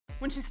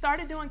When she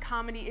started doing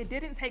comedy, it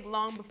didn't take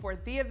long before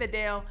Thea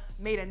Vidale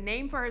made a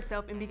name for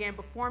herself and began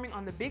performing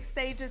on the big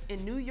stages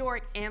in New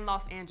York and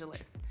Los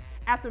Angeles.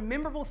 After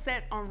memorable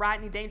sets on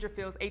Rodney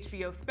Dangerfield's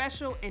HBO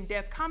special and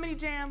Def Comedy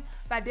Jam,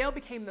 Vidale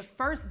became the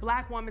first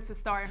Black woman to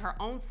star in her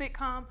own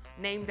sitcom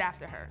named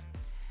after her.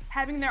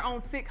 Having their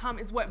own sitcom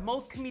is what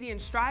most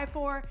comedians strive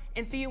for,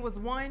 and Thea was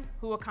one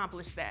who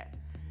accomplished that.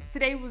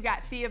 Today we've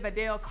got Thea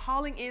Vidale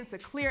calling in to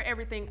clear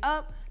everything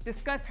up,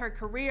 discuss her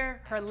career,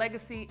 her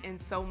legacy,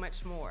 and so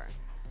much more.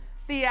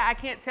 Thea, I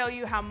can't tell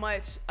you how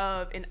much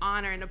of an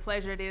honor and a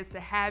pleasure it is to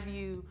have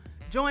you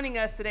joining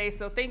us today,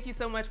 so thank you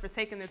so much for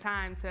taking the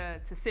time to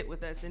sit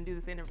with us and do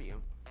this interview.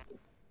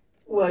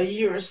 Well,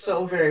 you're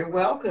so very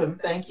welcome.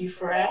 Thank you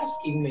for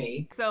asking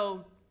me.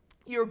 So,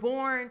 you were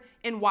born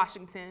in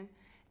Washington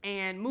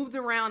and moved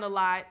around a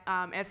lot,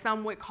 as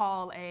some would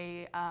call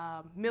a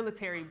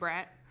military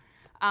brat.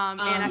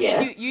 And I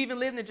Yes. think you even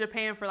lived in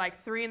Japan for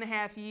like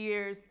 3.5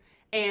 years.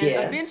 And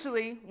Yes.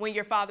 eventually, when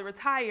your father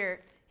retired,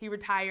 he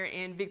retired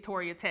in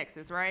Victoria,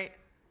 Texas, right?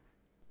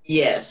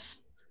 Yes.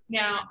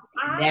 Now,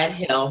 That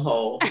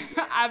hellhole.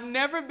 I've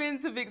never been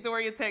to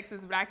Victoria,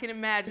 Texas, but I can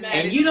imagine that.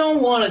 And you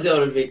don't want to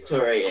go to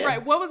Victoria.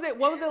 Right. What was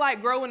it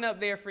like growing up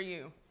there for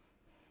you?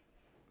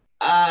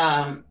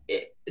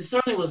 It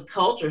certainly was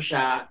culture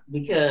shock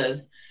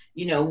because,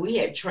 we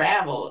had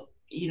traveled.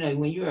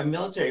 When you're a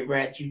military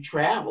brat, you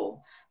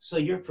travel. So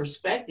your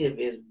perspective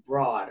is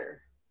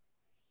broader.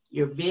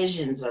 Your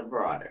visions are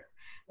broader.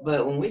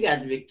 But when we got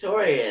to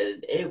Victoria,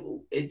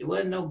 it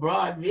wasn't no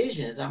broad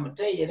visions. I'm going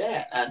to tell you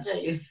that. I'll tell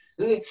you.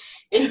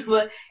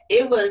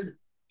 It was,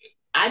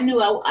 I knew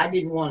I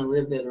didn't want to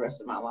live there the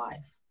rest of my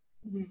life.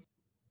 Mm-hmm.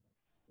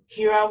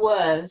 Here I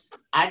was.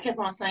 I kept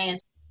on saying,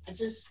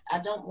 I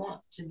don't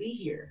want to be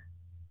here.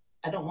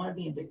 I don't want to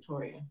be in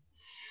Victoria.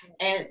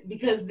 And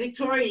because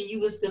Victoria,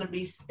 you was going to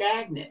be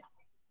stagnant.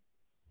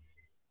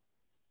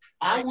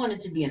 I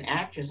wanted to be an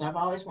actress. I've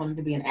always wanted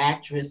to be an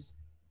actress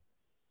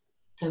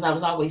because I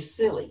was always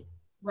silly.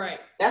 Right.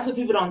 That's what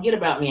people don't get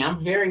about me.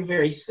 I'm very,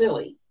 very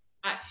silly.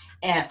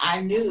 And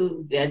I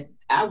knew that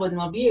I wasn't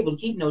going to be able to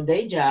keep no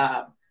day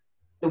job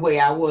the way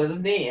I was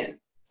then.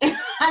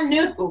 I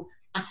knew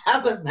I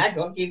was not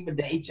going to keep a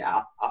day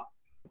job.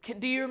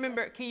 Can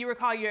you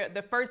recall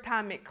the first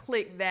time it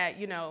clicked that,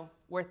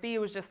 where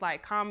Thea was just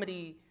like,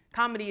 comedy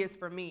is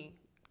for me?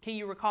 Can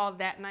you recall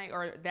that night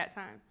or that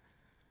time?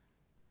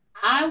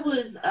 I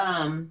was,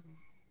 I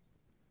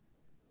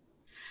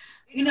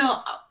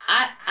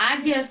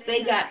guess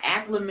they got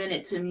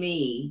acclimated to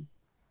me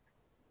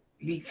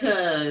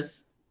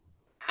because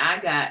I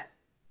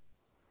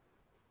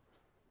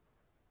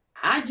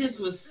just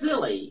was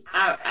silly.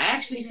 I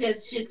actually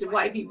said shit to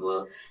white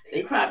people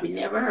they probably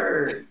never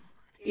heard,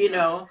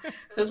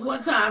 because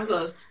one time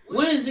goes,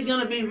 when is it going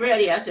to be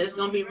ready? I said, it's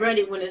going to be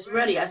ready when it's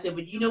ready. I said,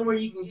 but you know where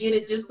you can get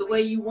it just the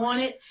way you want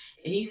it?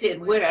 And he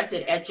said, where? I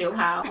said, at your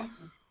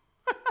house.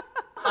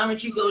 Why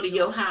don't you go to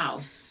your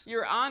house?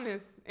 You're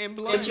honest and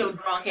blunt. With your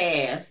drunk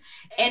ass.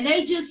 And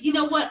they just, you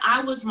know what?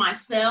 I was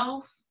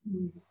myself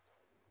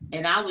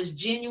and I was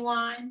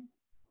genuine.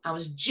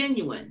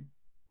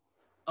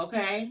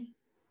 Okay?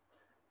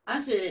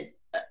 I said,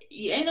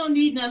 you ain't no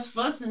needing us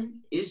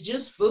fussing. It's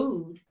just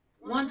food.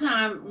 One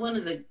time, one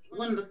of the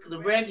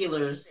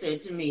regulars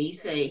said to me, he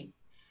said,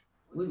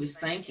 we was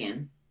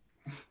thinking.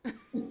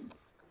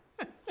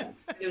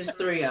 There was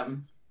 3 of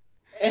them.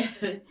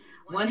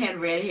 One had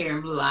red hair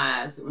and blue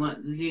eyes.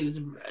 The dude was,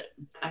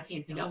 I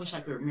can't think, I wish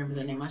I could remember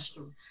the name. I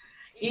should.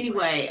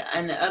 Anyway,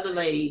 and the other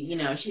lady,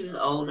 she was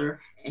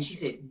older, and she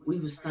said, we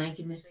was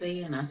thinking, Miss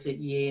Thea? And I said,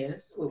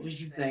 yes. What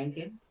was you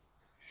thinking?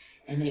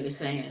 And they were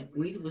saying,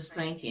 we was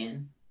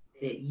thinking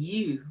that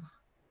you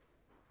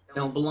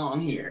don't belong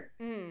here.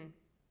 Mm.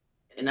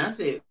 And I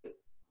said,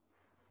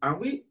 are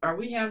we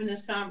having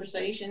this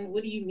conversation?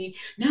 What do you mean?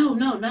 No,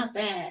 not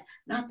that.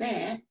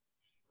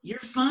 You're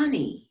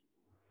funny.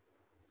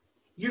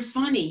 You're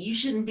funny. You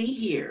shouldn't be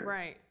here.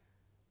 Right.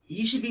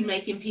 You should be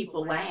making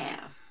people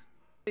laugh.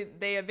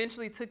 They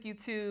eventually took you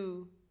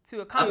to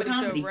a comedy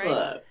show, right?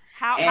 Club.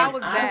 How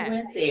was that? I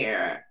went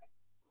there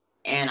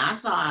and I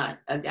saw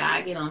a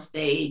guy get on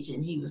stage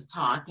and he was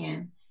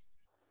talking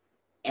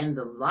and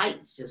the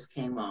lights just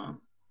came on.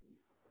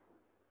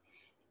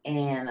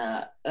 And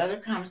other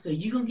comics go,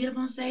 you gonna get up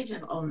on stage? I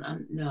go, oh,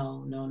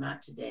 no,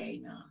 not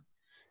today. No,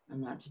 I'm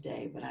not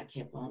today. But I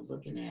kept on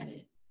looking at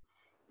it.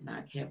 And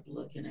I kept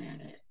looking at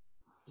it.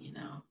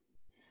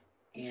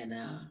 And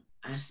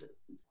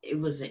it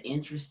was an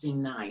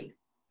interesting night.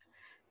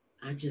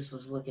 I just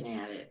was looking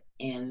at it.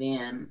 And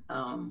then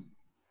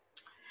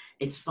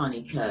it's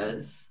funny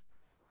because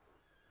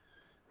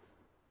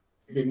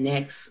the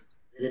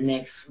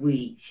next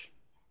week,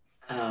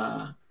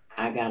 I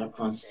got up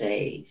on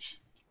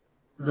stage.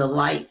 The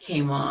light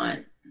came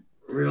on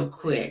real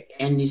quick.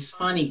 And it's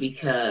funny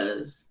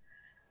because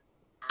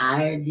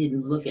I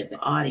didn't look at the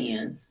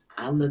audience.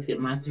 I looked at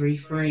my 3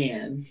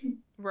 friends.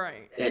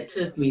 Right. That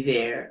took me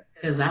there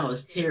because I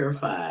was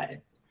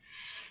terrified.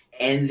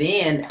 And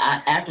then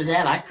after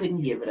that, I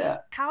couldn't give it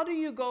up. How do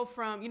you go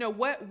from,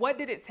 what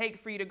did it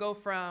take for you to go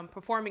from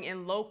performing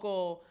in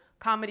local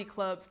comedy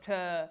clubs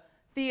to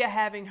Thea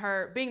having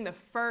her being the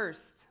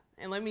first,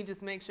 and let me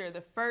just make sure,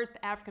 the first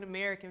African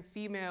American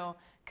female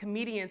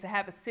comedian to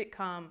have a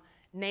sitcom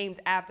named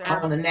after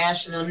her? On the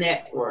national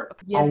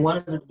network, Yes. on one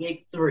of the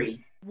big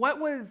three. What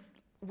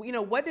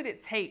did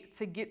it take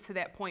to get to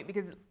that point?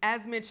 Because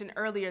as mentioned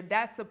earlier,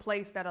 that's a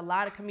place that a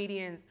lot of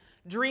comedians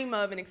dream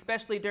of, and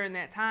especially during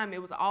that time,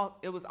 it was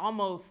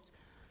almost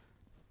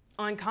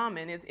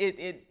uncommon.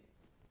 It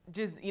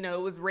just, it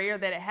was rare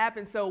that it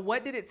happened. So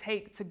what did it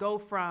take to go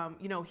from,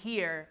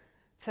 here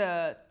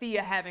to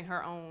Thea having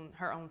her own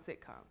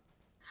sitcom?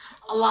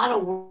 A lot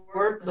of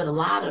work, but a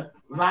lot of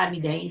Rodney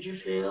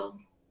Dangerfield.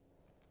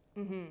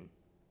 Mm-hmm.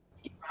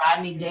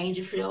 Rodney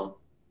Dangerfield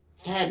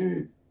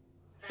hadn't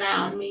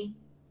found me,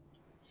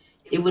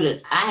 it would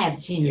have. I had a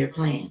 10-year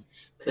plan,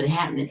 but it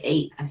happened in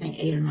 8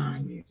 or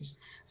 9 years.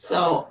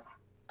 So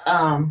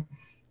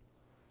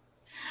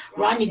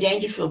Rodney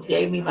Dangerfield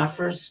gave me my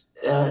first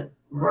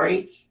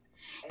break,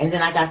 and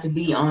then I got to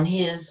be on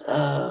his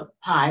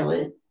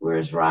pilot,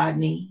 Where's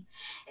Rodney?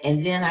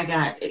 And then I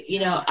got,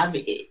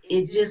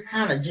 it just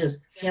kind of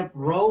just kept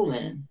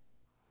rolling.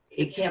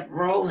 It kept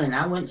rolling.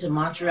 I went to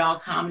Montreal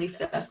Comedy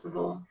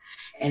Festival,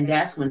 and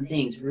that's when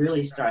things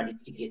really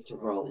started to get to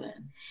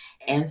rolling.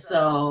 And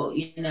so,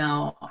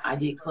 I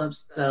did Club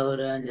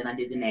Soda, and then I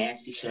did the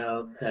Nasty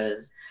Show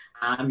because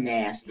I'm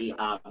nasty,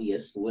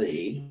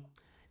 obviously.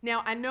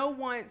 Now, I know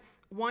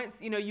once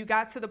you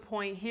got to the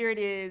point, here it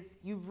is,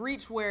 you've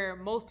reached where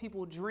most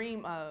people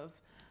dream of,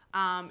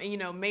 and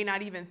may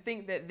not even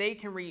think that they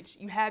can reach.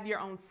 You have your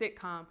own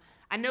sitcom.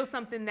 I know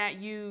something that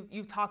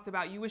you've talked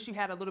about. You wish you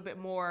had a little bit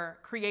more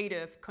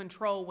creative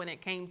control when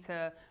it came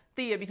to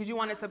Thea, because you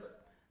wanted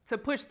to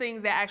push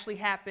things that actually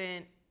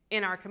happen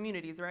in our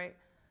communities, right?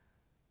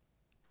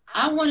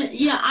 I would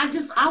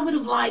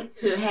have liked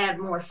to have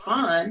more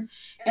fun,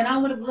 and I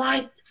would have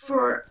liked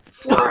for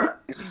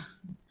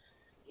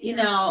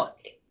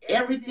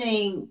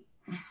everything.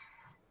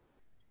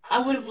 I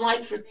would have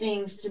liked for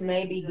things to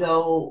maybe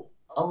go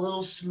a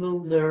little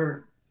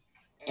smoother,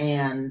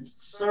 and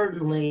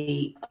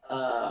certainly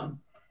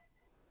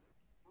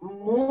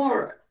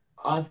more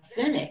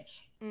authentic.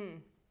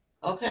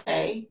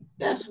 Okay,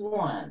 that's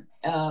one.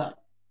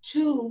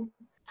 Two,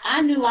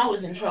 I knew I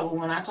was in trouble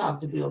when I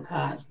talked to Bill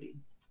Cosby.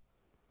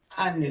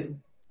 I knew.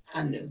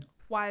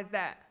 Why is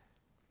that?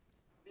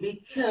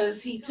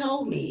 Because he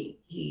told me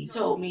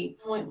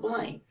point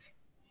blank,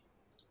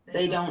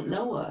 they don't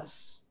know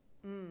us.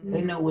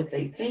 They know what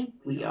they think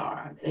we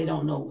are. They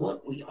don't know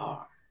what we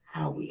are,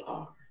 how we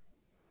are.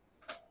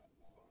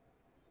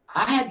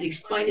 I had to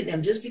explain to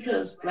them, just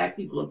because Black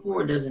people are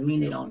poor doesn't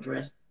mean they don't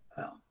dress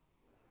well.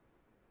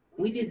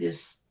 We did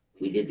this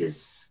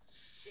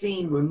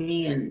scene where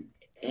me and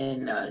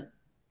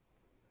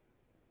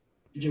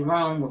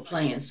Jerome were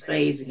playing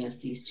spades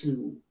against these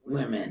two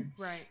women.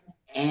 Right.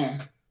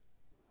 And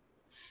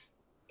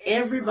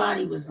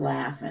everybody was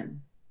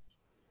laughing.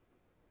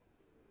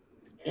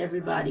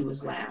 Everybody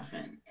was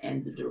laughing.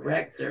 And the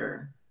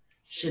director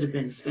should have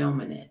been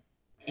filming it,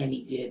 and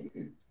he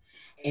didn't.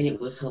 And it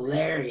was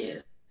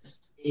hilarious.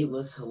 It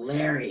was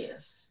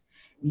hilarious.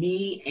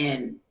 Me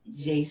and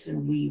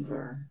Jason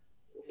Weaver,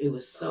 it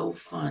was so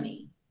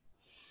funny.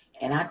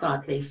 And I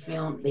thought they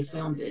filmed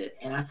it,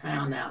 and I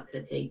found out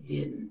that they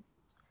didn't.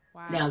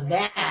 Wow. Now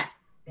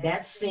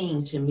that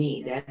scene, to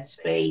me, that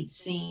spade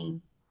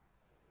scene,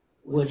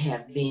 would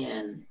have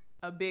been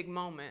a big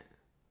moment.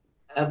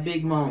 A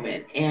big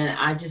moment. And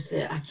I just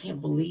said, I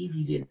can't believe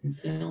you didn't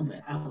film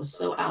it. I was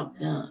so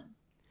outdone.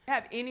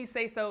 Have any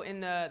say so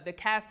in the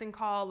casting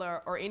call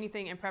or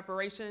anything in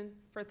preparation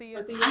for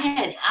Thea?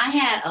 I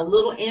had a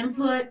little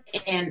input,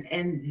 and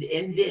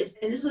this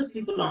is what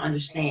people don't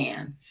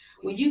understand.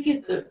 When you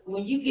get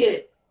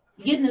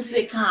getting a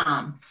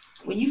sitcom,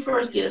 when you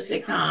first get a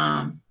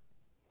sitcom,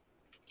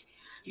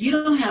 you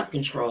don't have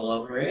control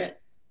over it.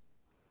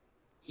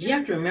 You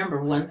have to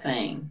remember one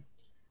thing.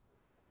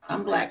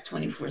 I'm Black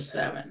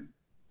 24/7.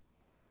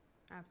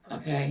 Absolutely.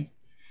 Okay?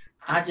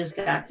 I just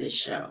got this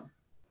show.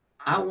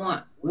 I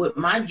want, what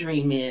my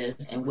dream is,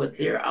 and what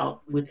they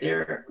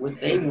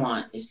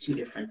want is two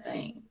different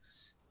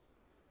things.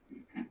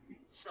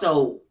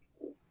 So,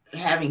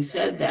 having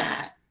said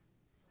that,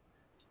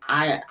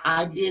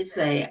 I did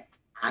say,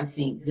 I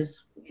think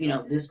this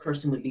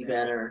person would be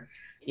better,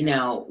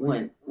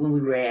 when we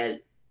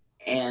read,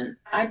 and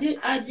I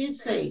did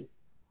say,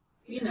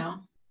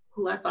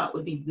 who I thought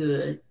would be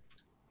good.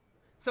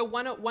 So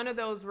one of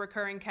those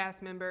recurring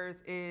cast members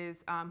is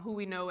who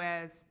we know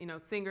as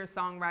singer,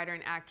 songwriter,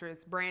 and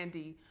actress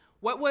Brandy.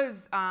 What was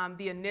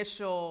the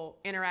initial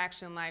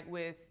interaction like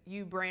with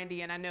you,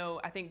 Brandy? And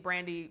I think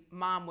Brandy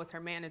mom was her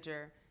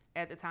manager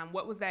at the time.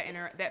 What was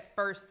that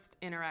first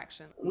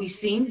interaction? We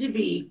seemed to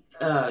be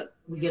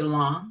we get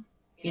along,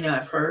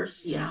 at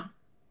first, yeah.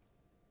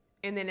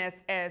 And then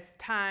as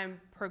time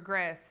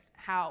progressed,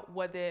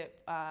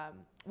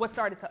 what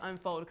started to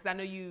unfold? Because I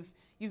know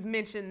you've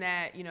mentioned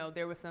that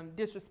there was some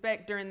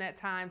disrespect during that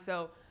time.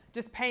 So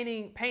just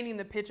painting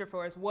the picture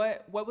for us.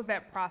 What was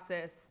that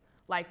process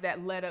like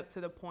that led up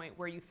to the point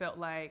where you felt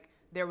like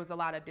there was a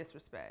lot of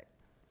disrespect?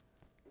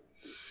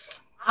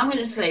 I'm going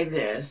to say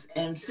this,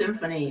 and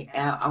Symphony,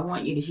 I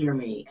want you to hear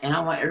me, and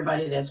I want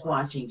everybody that's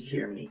watching to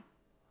hear me.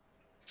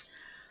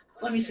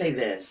 Let me say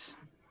this.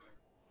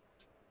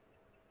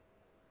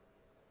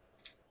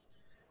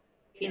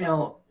 You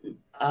know,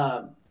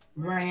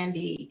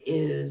 Brandy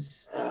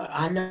is,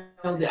 I know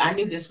that I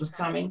knew this was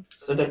coming,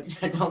 so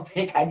don't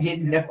think I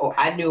didn't know.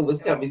 I knew it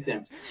was coming,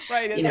 Simpson.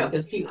 Right. You know,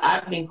 because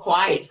I've been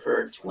quiet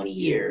for 20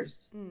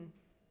 years.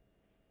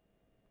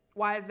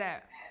 Why is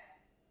that?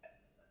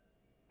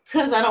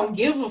 Because I don't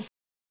give a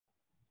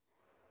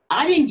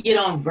I didn't get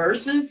on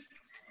Versus.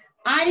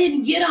 I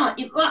didn't get on.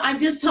 Well, I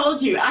just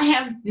told you, I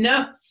have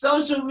no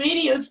social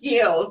media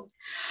skills.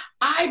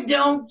 I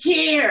don't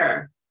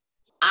care.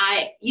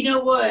 You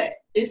know what?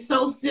 It's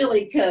so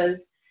silly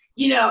because,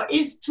 you know,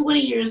 it's 20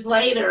 years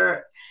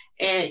later,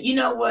 and you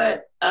know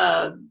what?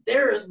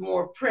 There is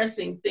more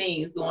pressing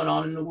things going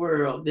on in the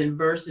world than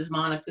Versus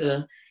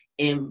Monica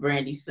and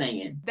Brandy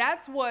singing.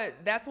 That's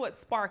what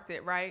sparked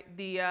it, right?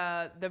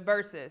 The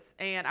Versus,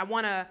 and I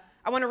wanna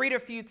read a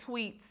few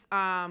tweets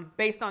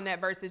based on that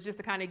Versus just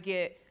to kind of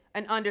get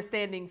an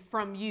understanding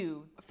from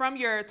you. From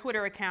your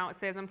Twitter account, it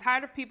says, "I'm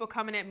tired of people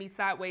coming at me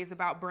sideways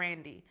about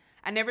Brandy.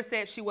 I never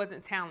said she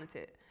wasn't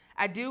talented.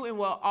 I do and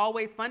will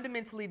always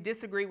fundamentally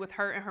disagree with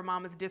her and her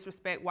mama's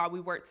disrespect while we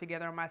work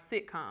together on my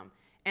sitcom,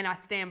 and I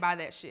stand by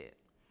that shit.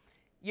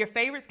 Your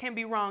favorites can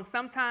be wrong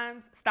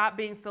sometimes. Stop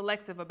being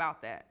selective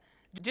about that.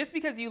 Just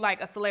because you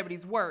like a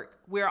celebrity's work,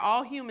 we're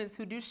all humans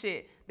who do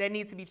shit that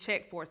needs to be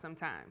checked for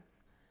sometimes."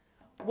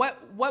 What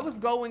was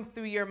going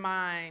through your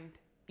mind,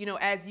 you know,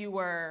 as you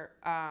were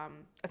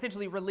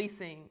essentially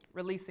releasing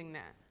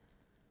that?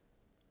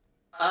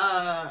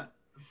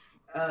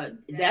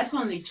 That's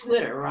on the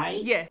Twitter,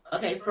 right? Yeah.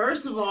 Okay,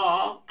 first of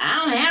all, I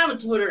don't have a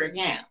Twitter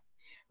account.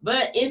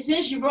 But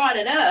since you brought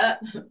it up,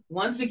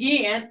 once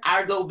again,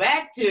 I go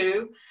back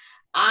to,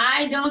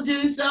 I don't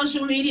do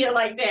social media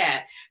like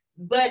that.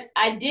 But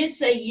I did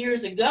say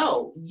years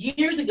ago,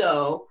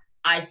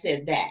 I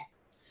said that.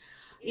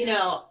 You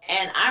know,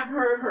 and I've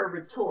heard her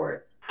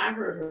retort.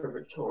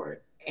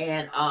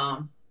 And,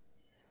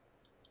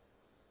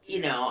 you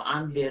know,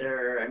 I'm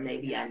bitter, and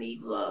maybe I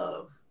need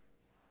love.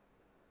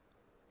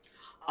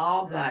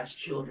 All God's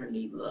children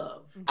need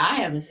love. I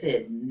haven't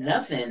said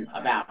nothing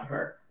about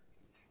her.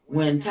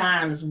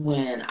 Times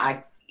when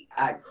I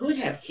could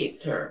have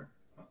kicked her,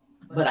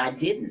 but I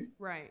didn't.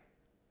 Right.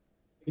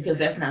 Because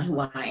that's not who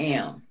I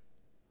am.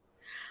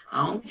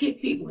 I don't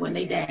kick people when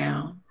they're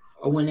down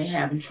or when they're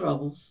having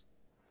troubles.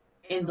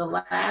 In the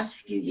last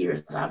few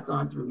years, I've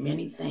gone through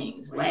many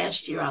things.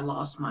 Last year, I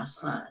lost my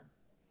son.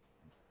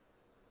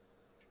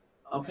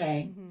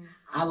 Okay? Mm-hmm.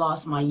 I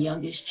lost my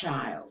youngest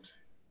child.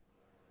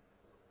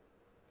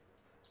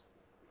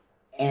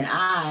 And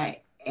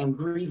I am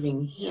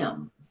grieving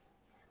him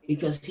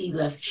because he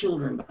left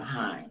children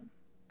behind.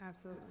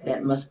 Absolutely.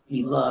 That must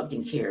be loved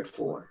and cared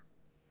for.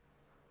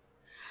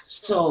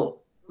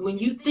 So when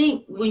you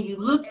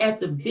look at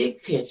the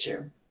big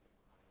picture,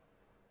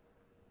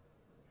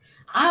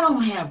 I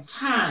don't have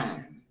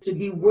time to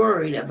be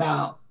worried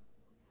about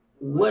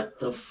what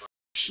the f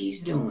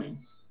she's doing.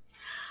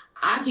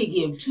 I could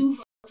give two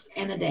fucks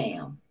and a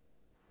damn.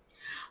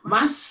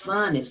 My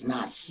son is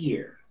not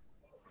here.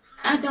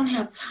 I don't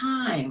have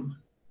time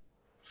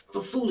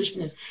for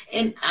foolishness.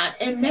 And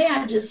may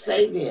I just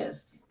say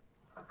this?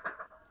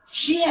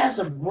 She has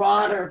a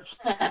broader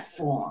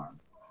platform.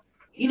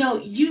 You know,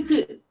 you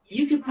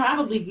could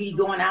probably be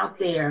going out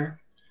there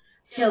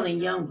telling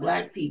young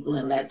Black people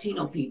and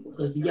Latino people,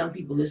 because the young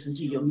people listen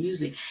to your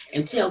music,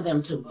 and tell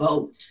them to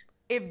vote.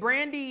 If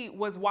Brandy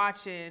was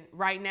watching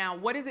right now,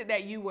 what is it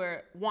that you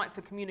would want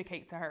to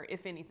communicate to her,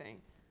 if anything?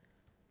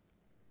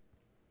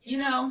 You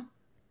know,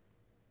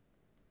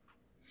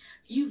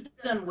 you've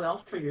done well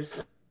for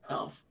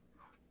yourself.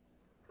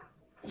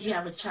 You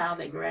have a child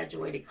that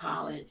graduated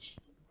college.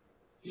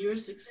 You're a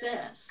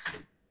success.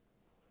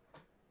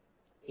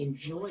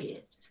 Enjoy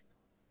it.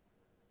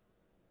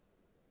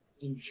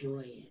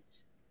 Enjoy it.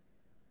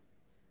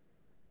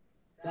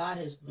 God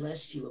has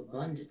blessed you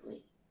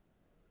abundantly.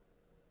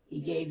 He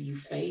gave you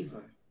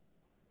favor.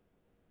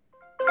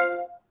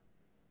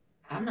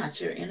 I'm not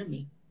your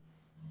enemy.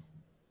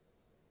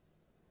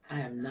 I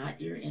am not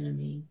your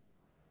enemy.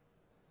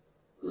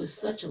 It was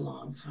such a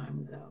long time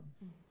ago.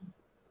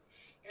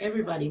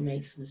 Everybody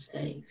makes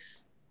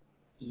mistakes.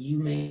 You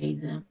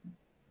made them.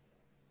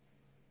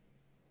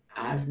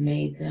 I've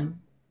made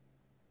them.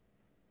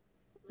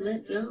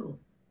 Let go.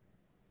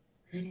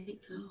 Let it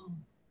go.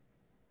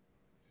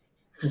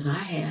 Because I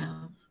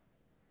have.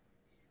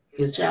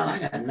 Because, child, I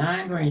got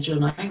 9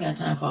 grandchildren. I ain't got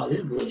time for all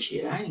this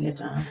bullshit. I ain't got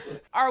time for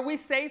it. Are we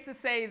safe to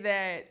say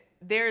that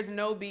there's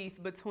no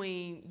beef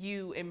between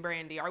you and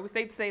Brandy? Are we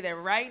safe to say that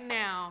right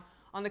now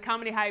on the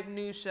Comedy Hype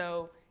News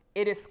Show,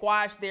 it is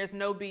squashed, there's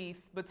no beef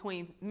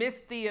between Miss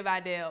Thea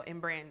Vidale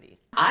and Brandy?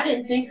 I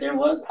didn't think there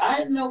was. I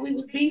didn't know we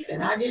was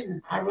beefing. I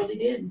didn't. I really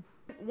didn't.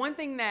 One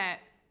thing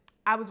that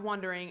I was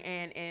wondering,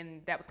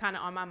 and that was kind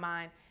of on my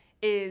mind,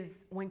 is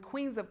when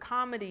Queens of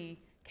Comedy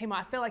came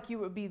out, I feel like you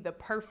would be the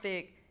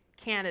perfect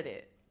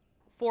candidate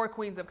for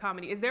Queens of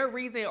Comedy. Is there a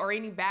reason or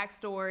any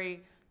backstory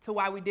to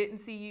why we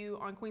didn't see you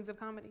on Queens of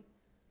Comedy?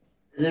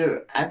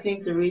 I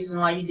think the reason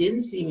why you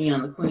didn't see me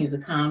on the Queens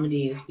of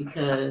Comedy is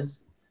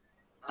because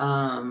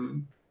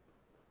of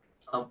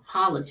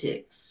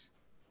politics.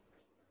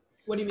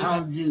 What do you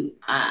mean?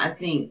 I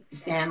think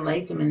Stan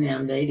Latham and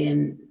them, they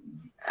didn't,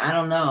 I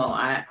don't know.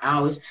 I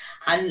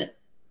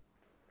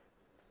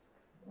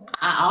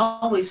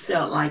always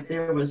felt like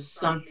there was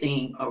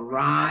something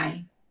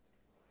awry,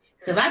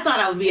 because I thought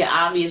I would be an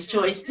obvious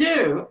choice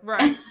too.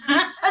 Right.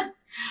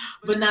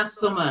 But not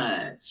so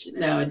much.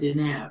 No, it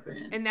didn't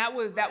happen. And that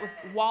was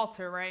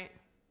Walter, right?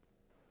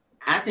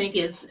 I think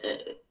it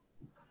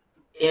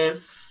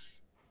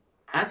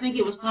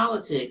was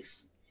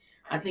politics.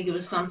 I think it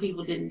was some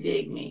people didn't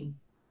dig me.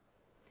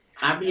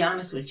 I'll be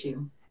honest with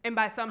you. And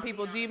by some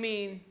people, do you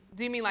mean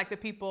like the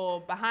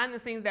people behind the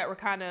scenes that were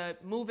kind of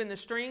moving the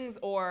strings,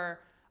 or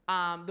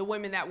the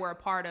women that were a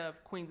part of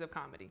Queens of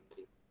Comedy?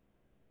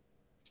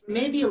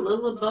 Maybe a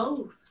little of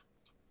both.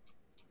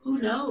 Who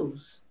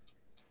knows?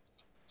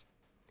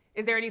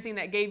 Is there anything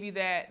that gave you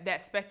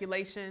that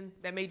speculation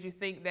that made you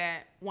think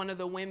that one of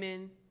the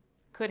women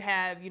could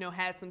have,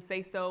 had some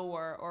say-so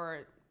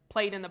or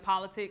played in the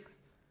politics?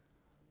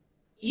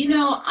 You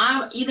know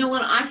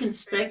what? I can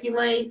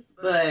speculate,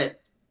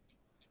 but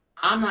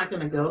I'm not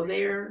going to go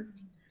there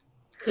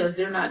because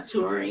they're not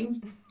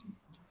touring,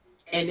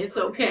 and it's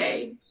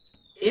okay.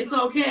 It's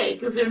okay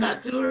because they're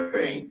not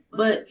touring.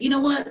 But you know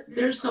what?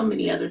 There's so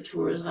many other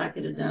tours I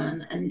could have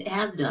done and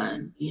have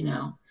done.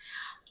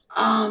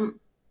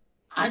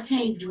 I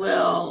can't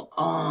dwell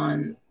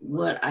on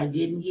what I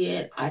didn't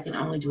get. I can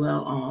only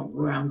dwell on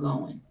where I'm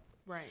going.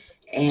 Right.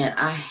 And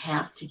I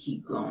have to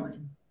keep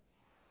going.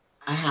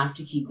 I have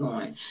to keep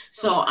going.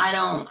 So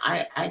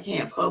I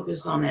can't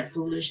focus on that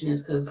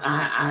foolishness because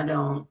I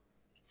don't,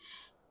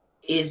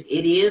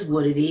 it is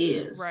what it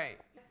is. Right.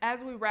 As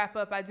we wrap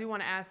up, I do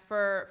want to ask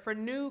for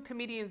new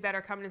comedians that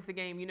are coming into the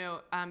game,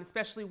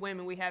 especially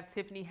women. We have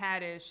Tiffany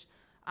Haddish,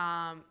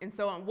 and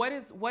so on. What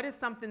is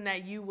something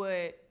that you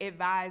would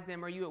advise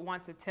them or you would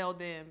want to tell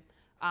them,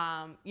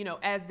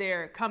 as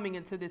they're coming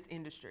into this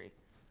industry?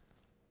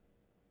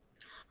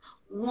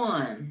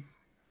 One,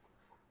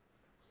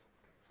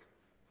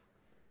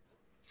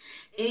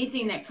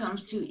 anything that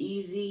comes too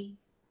easy,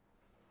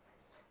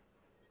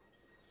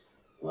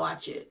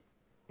 watch it.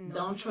 Mm-hmm.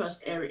 Don't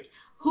trust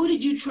who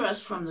did you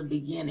trust from the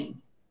beginning?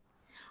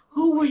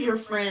 Who were your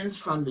friends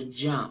from the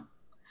jump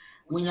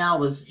when y'all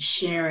was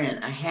sharing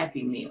a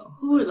Happy Meal?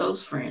 Who are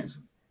those friends?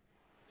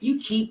 You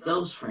keep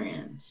those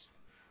friends.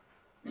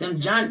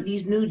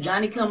 These new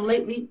Johnny come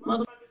lately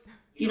motherfuckers,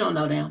 you don't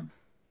know them.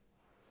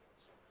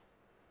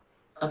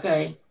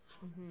 Okay?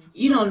 Mm-hmm.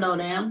 You don't know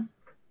them.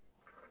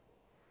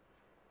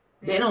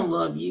 They don't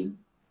love you.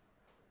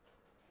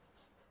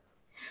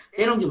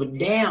 They don't give a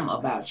damn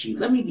about you.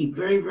 Let me be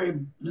very,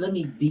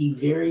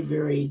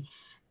 very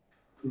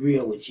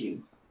real with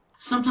you.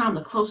 Sometimes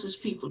the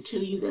closest people to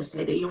you that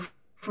say they're your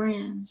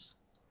friends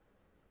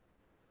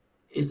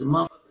is the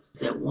motherfuckers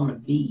that want to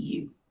be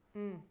you.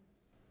 Mm.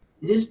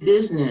 This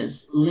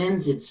business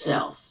lends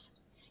itself.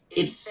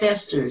 It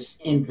festers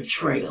in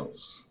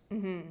betrayals.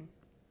 Mm-hmm.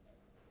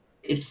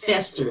 It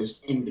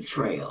festers in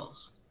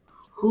betrayals.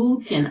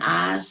 Who can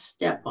I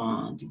step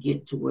on to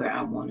get to where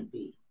I want to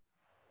be?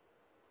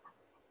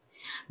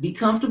 Be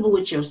comfortable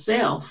with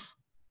yourself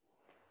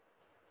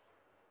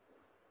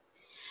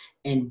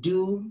and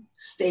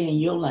stay in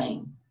your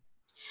lane.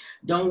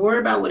 Don't worry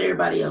about what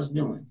everybody else is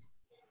doing.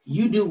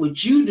 You do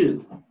what you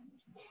do.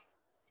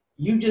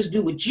 You just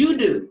do what you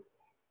do.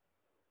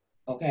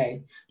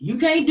 Okay? You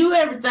can't do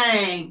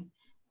everything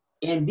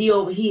and be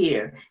over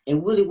here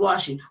and willy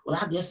washy. Well,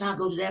 I guess I'll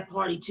go to that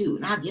party too.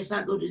 And I guess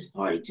I'll go to this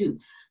party too.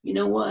 You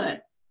know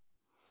what?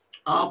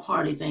 All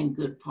parties ain't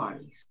good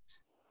parties.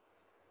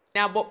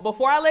 Now,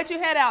 before I let you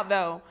head out,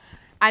 though,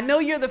 I know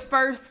you're the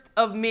first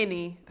of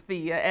many,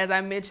 Thea, as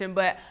I mentioned,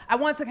 but I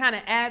want to kind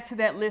of add to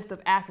that list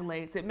of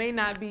accolades. It may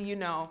not be,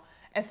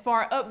 as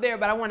far up there,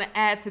 but I want to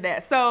add to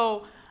that.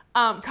 So,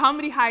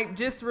 Comedy Hype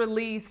just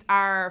released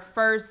our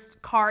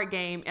first card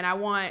game, and I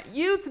want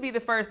you to be the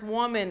first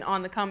woman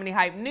on the Comedy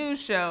Hype news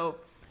show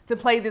to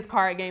play this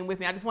card game with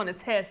me. I just want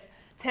to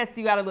test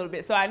you out a little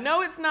bit. So I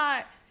know it's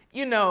not,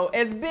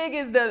 as big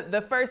as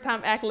the first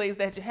time accolades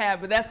that you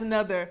have, but that's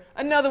another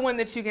one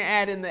that you can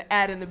add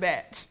in the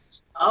batch.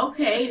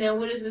 Okay, now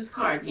what is this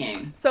card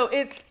game? So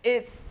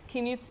it's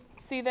can you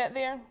see that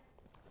there?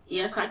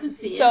 Yes, I can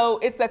see it. So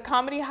it's a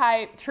Comedy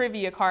Hype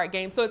trivia card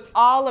game. So it's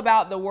all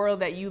about the world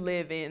that you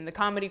live in, the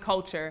comedy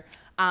culture.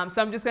 So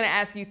I'm just gonna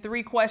ask you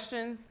 3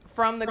 questions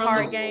from the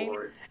card game.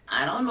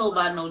 I don't know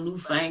about no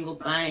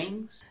newfangled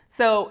things.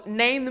 So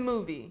name the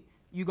movie.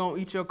 You gonna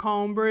eat your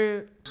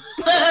cornbread?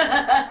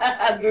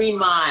 Green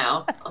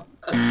Mile.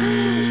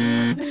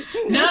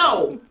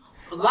 No.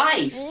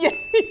 Life.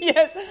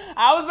 Yes,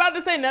 I was about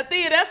to say,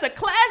 Thea, that's a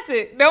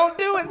classic. Don't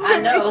do it to I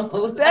know.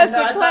 me. That's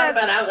I a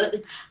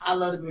classic. I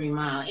love the Green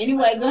Mile.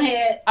 Anyway, go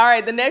ahead. All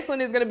right, the next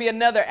one is going to be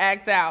another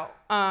act out,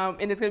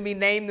 and it's going to be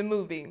Name the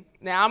Movie.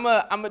 Now, I'm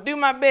going to do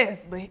my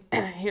best, but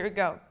here we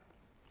go.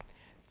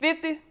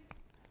 50,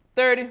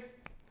 30,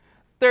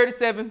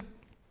 37,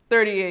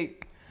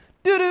 38.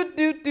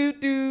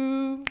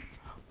 Do.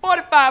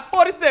 45,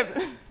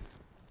 47.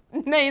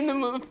 Name the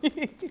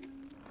movie.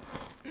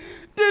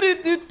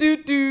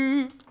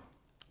 Do.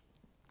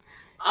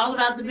 All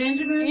About the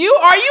Benjamin? Are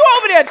you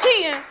over there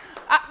cheating?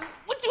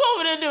 What you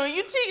over there doing?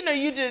 You cheating or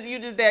you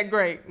just that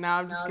great? No,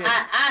 I'm just kidding.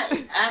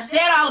 I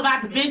said All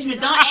About the Benjamin.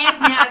 Don't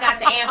ask me how I got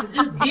the answer.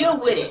 Just deal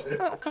with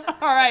it.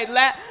 All right,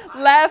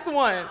 last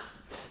one.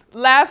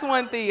 Last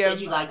one, Thea.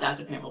 Did you like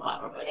Dr. Pimple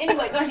Popper? But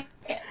anyway, go ahead.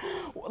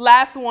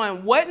 Last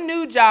one. What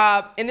new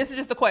job, and this is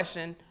just a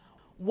question,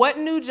 what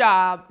new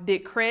job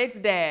did Craig's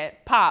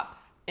dad, Pops,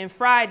 and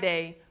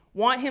Friday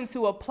want him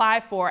to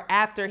apply for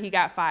after he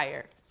got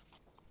fired?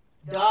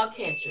 Dog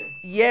catcher.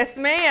 Yes,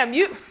 ma'am.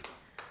 You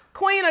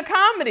queen of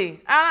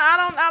comedy.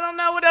 I don't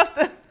know what else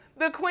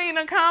the queen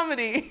of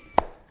comedy.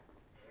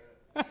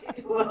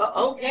 Well,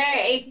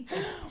 okay.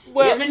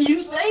 Well, Even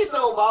you say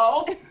so,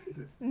 boss.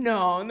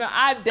 No,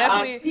 I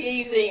definitely. I'm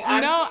teasing.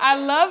 I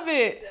love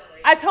it.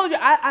 I told you,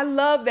 I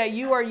love that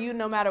you are you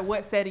no matter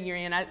what setting you're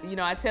in.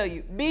 I tell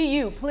you, be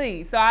you,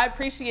 please. So I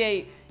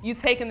appreciate you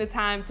taking the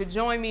time to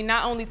join me,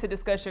 not only to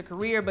discuss your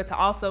career, but to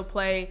also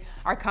play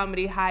our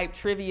Comedy Hype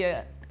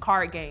trivia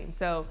card game.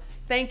 So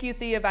thank you,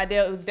 Thea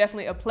Vidale. It was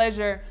definitely a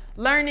pleasure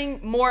learning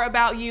more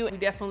about you. We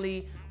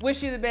definitely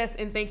wish you the best,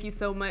 and thank you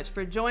so much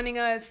for joining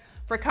us.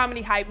 For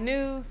Comedy Hype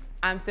News,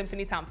 I'm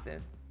Symphony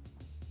Thompson.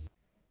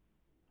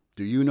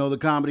 Do you know the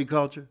comedy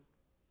culture?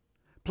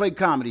 Play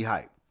Comedy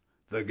Hype,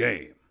 the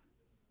game.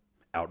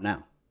 Out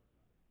now.